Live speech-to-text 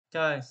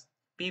Guys,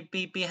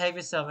 behave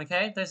yourself,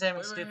 okay? Don't say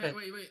anything stupid.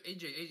 Wait,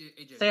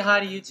 AJ. Say hi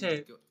to you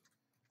too.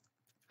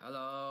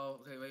 Hello.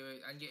 Okay,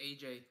 wait. I can get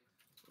AJ.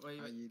 Wait.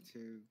 Hi,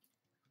 YouTube.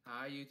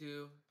 Hi,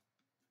 YouTube.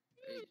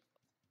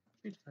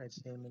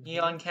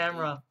 You on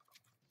camera.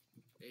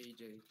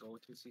 AJ, go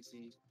to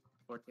CC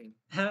 14.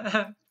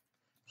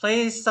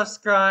 Please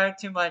subscribe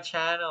to my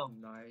channel.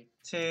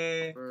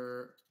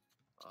 To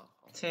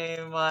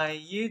my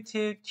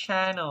YouTube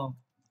channel.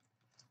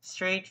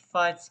 Street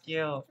Fights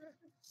Guild.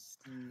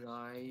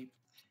 Snipe.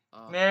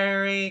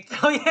 Merry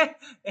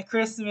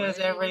Christmas,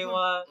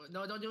 everyone.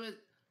 No, don't do it.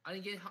 I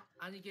didn't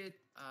get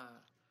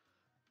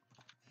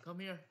come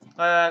here.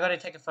 I gotta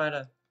take a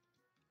photo.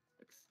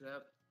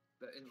 Accept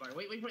the invite.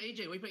 Wait for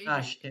AJ.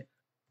 Ah, shit.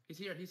 He's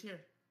here.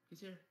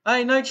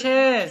 Hey, no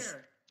chairs.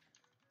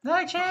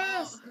 No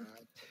chairs. Oh.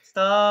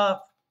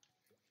 Stop.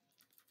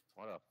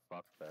 What a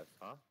fuck fest,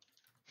 huh?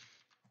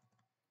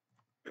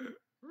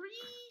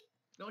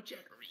 No chair.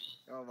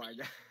 Oh my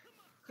god.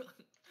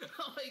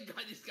 Oh my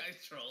god, this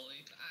guy's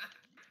trolling.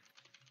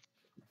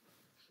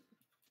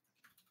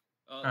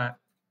 Alright.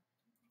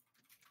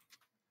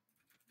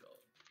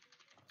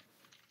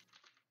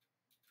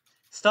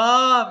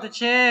 Stop the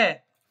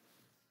chair.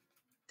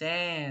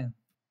 Damn.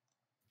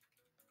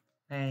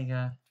 There you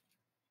go.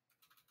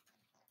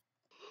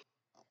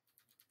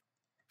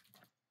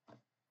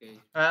 Okay.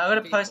 Alright, I'm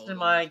gonna post in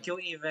my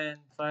guild event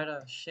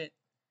photo. Shit.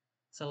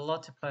 It's a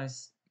lot to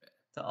post.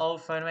 The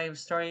old photo, maybe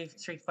story,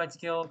 Street Fights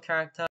Guild,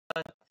 character,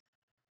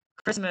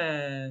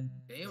 Christmas.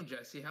 Damn,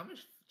 Jesse, how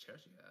much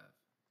chairs you have?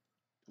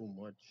 Too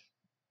much.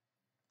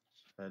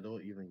 I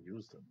don't even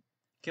use them.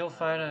 Guild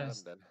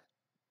photos.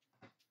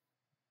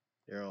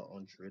 They're all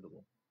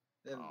untradeable.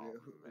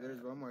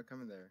 There's one more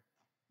coming there.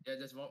 Yeah,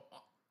 there's one.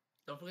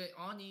 Don't forget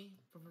Ani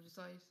from the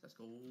size. Let's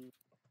go.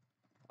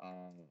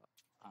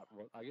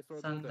 I guess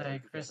we'll Sunday,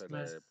 do the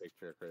Christmas.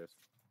 picture, Chris.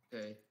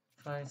 Okay.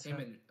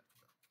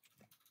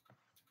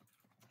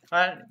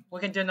 Alright, we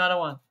can do another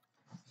one.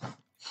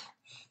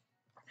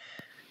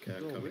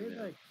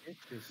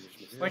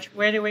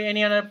 Where do we,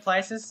 any other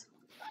places?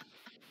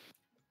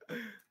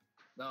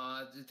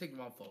 No, just take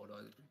one photo.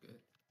 It's good.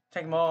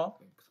 Take more?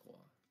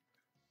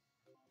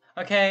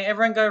 Okay,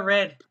 everyone go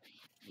red.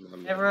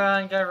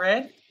 Everyone go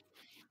red.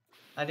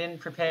 I didn't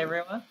prepare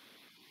everyone.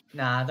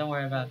 Nah, don't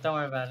worry about it. Don't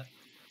worry about it.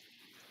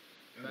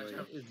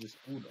 What is this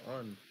food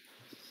on?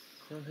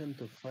 Tell him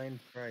to find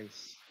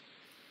price.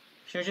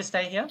 Should we just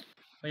stay here?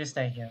 Or just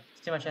stay here?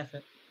 It's too much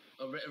effort.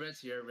 Oh,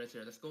 red's here.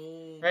 Let's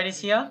go. Red is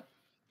here?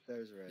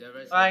 There's red. Yeah,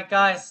 red's Alright,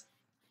 guys.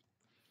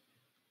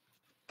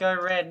 Go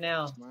red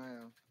now.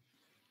 Smile.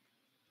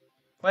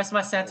 Where's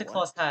my Santa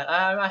Claus hat?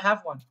 I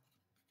have one.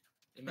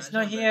 It's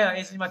not here.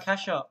 It's in my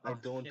cash shop. I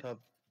don't have...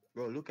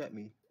 Bro, look at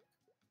me.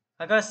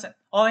 I got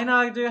oh, you know,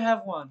 I do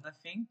have one, I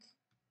think.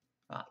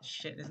 Ah,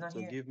 shit, it's not so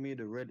here. Give me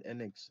the red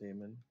NX,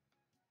 man.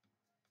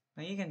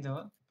 No, you can do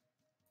it.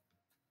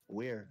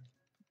 Where?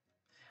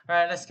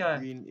 Alright, let's go.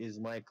 Green is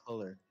my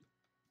color.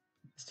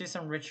 Let's do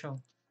some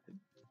ritual.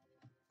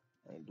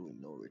 I ain't doing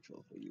no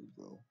ritual for you,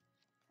 bro.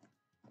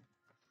 I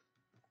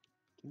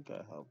think I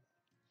have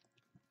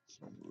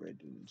some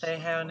red in Say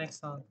how next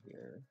time.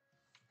 Here.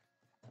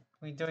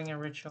 We're doing a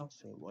ritual.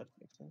 Say what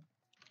next time?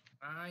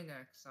 Hi,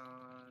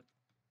 Nexon.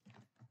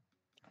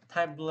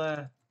 Type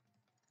blur.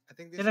 I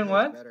think this didn't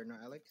work. Better, no,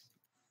 Alex.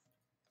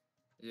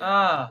 Yeah.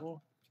 Ah.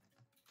 Oh,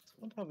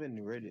 I don't have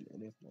any red in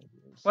any of my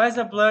videos. Where's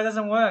the blur? It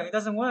doesn't work. It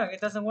doesn't work. It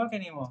doesn't work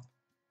anymore.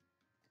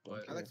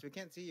 What? Alex, we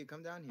can't see you.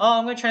 Come down here. Oh,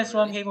 I'm gonna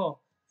transform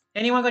people.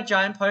 Anyone got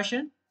giant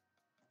potion?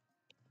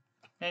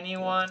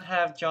 Anyone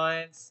have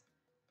giant's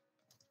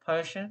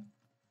potion?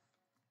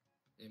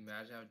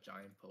 Imagine how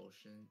giant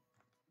potion.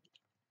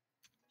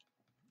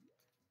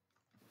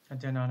 I'll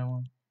do another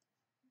one.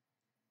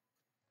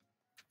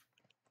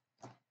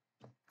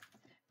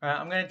 Alright,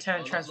 I'm gonna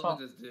transform.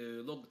 Look at this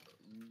dude. Look.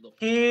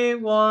 He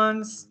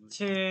wants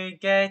to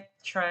get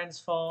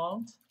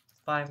transformed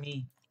by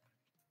me.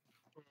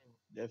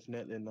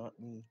 Definitely not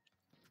me.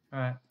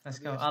 Alright, let's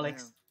go.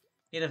 Alex,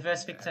 you're the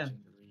first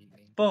victim.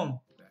 Boom.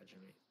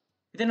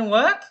 It didn't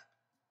work?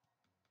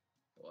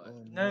 What?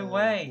 Oh, No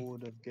way. Who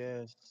would have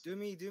guessed? Do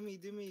me.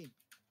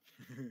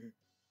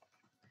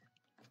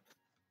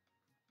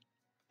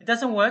 It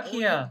doesn't work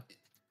here.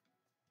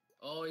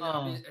 Oh,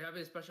 yeah, it have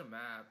a special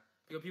map.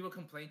 Because people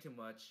complain too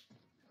much.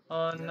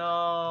 Oh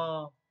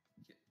no.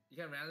 You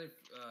can randomly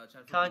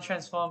Can't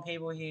transform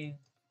people here.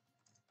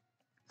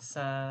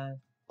 Sad.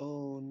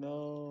 Oh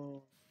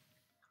no.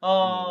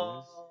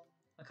 Oh,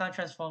 I can't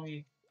transform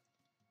you.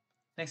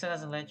 Next one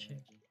doesn't let you.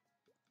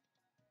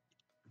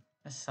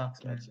 That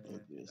sucks, man.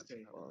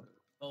 Okay.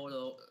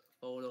 Photo.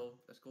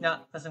 Let's go.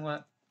 No, doesn't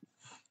work.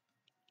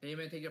 Hey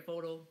man, take your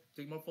photo.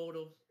 Take more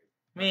photos.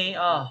 Me?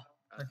 Oh.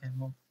 Okay,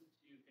 more.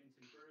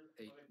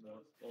 Take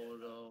more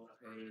photo.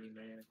 Hey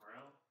man.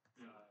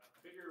 I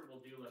figure we'll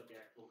do like the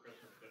actual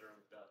Christmas dinner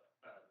and stuff.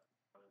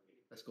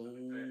 Let's go.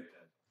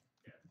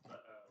 Yeah,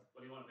 but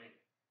what do you want to make?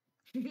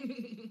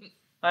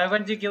 Alright, we're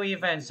gonna do guild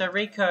event. So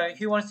Rico,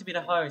 who wants to be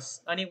the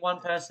host? I need one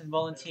person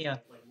volunteer.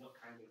 Like what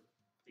kind of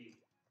theme?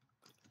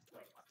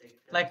 Like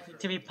Like,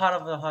 to be part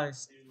of the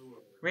host.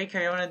 Rico,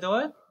 you wanna do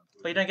it?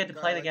 But you don't get to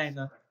play the game,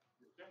 though.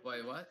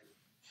 Wait, what?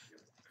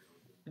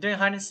 We're doing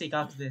hide and seek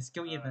after this.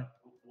 Guild event.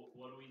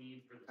 What do we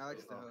need for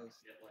Alex the host.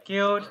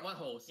 Guild What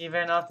host?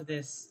 event after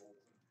this.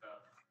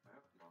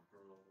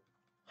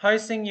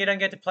 Hosting, you don't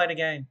get to play the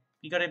game.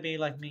 You gotta be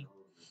like me.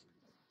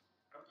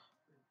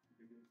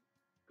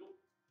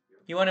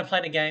 You wanna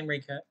play the game,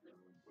 Rico?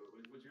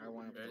 I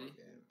want to play Ready? the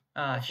game.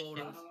 Ah, More shit.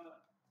 photos.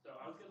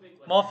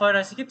 More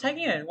photos. You keep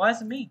taking it. Why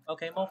is it me?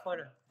 Okay, more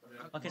photo.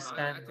 Okay, I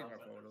spam. take more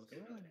photos.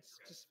 Come on,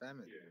 just spam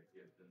it.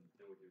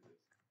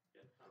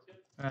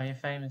 Alright, you're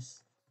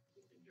famous.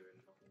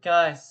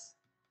 Guys,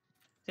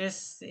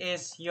 this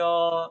is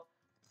your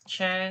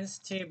chance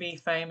to be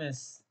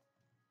famous.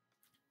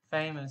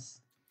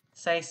 Famous.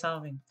 Say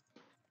something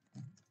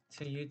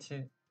to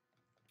YouTube.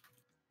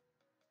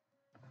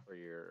 For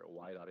your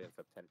wide audience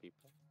of 10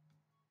 people.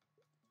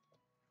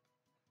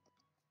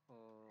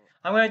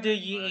 I'm gonna do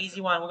easy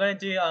one. We're gonna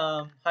do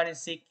hide and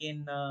seek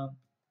in I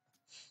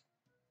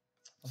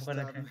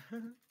forgot Stop.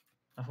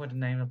 I forgot the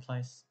name of the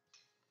place.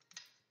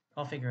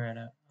 I'll figure it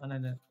out.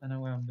 I know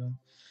where I'm doing.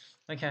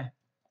 Okay.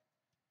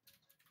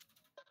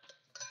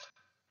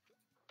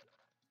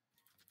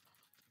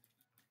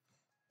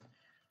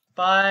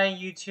 Bye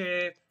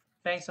YouTube.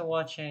 Thanks for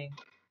watching.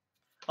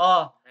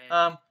 Oh,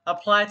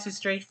 apply to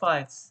Street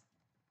Fights.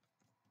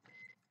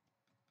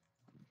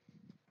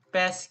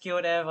 Best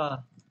guild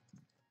ever.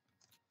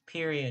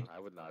 Period. I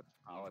would not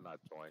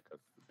join because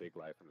it's a big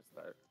life from the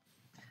start.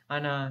 I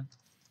know.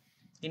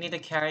 You need the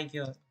carry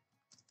guild.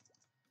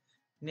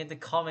 You need the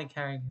common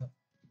carry guild.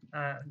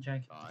 I'm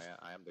joking. No,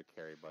 I am the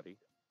carry buddy.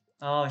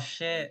 Oh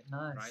shit,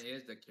 nice. Ryan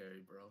is the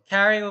carry, bro.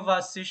 Carry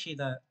without sushi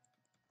though.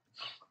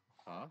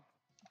 Huh?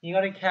 You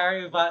gotta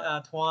carry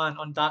without Tuan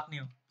on Dark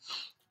Neil.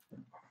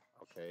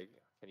 Okay.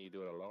 Can you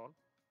do it alone?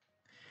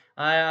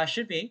 I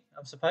should be.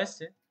 I'm supposed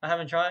to. I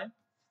haven't tried.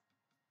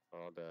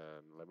 Oh, then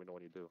let me know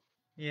when you do.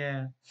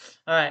 Yeah.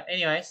 Alright,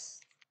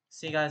 anyways.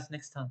 See you guys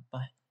next time.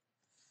 Bye.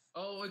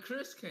 Oh, wait,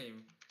 Chris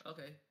came.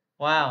 Okay.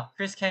 Wow,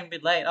 Chris came a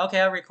bit late. Okay,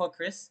 I'll record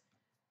Chris.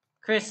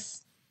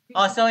 Chris.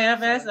 Oh, selling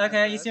FS? Selling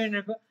Okay, FS.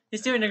 you're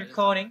still in the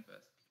recording.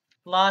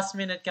 Last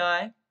minute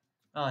guy.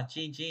 Oh,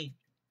 GG.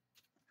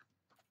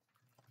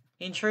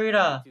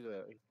 Intruder.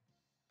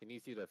 He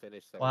needs you to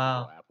finish some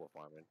Wow. apple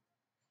farming.